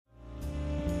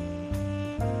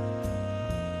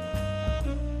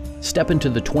Step into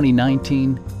the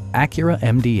 2019 Acura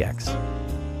MDX.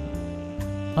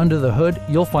 Under the hood,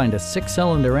 you'll find a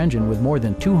 6-cylinder engine with more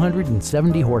than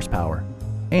 270 horsepower.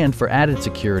 And for added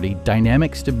security,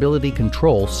 dynamic stability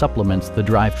control supplements the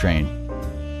drivetrain.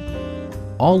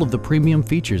 All of the premium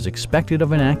features expected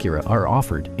of an Acura are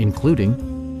offered,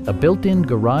 including a built-in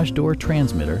garage door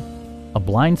transmitter, a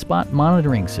blind spot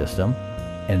monitoring system,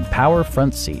 and power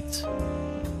front seats.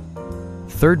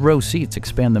 Third-row seats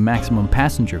expand the maximum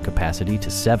passenger capacity to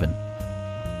 7.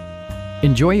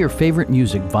 Enjoy your favorite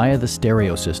music via the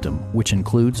stereo system, which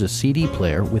includes a CD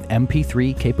player with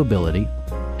MP3 capability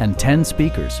and 10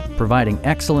 speakers, providing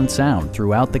excellent sound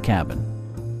throughout the cabin.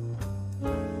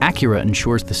 Acura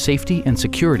ensures the safety and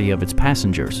security of its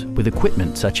passengers with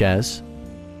equipment such as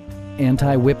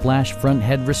anti-whiplash front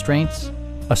head restraints,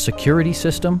 a security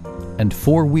system, and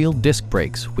 4-wheel disc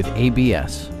brakes with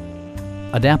ABS.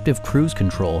 Adaptive Cruise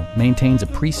Control maintains a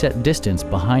preset distance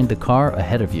behind the car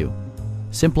ahead of you,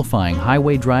 simplifying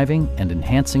highway driving and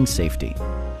enhancing safety.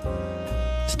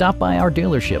 Stop by our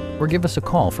dealership or give us a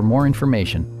call for more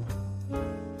information.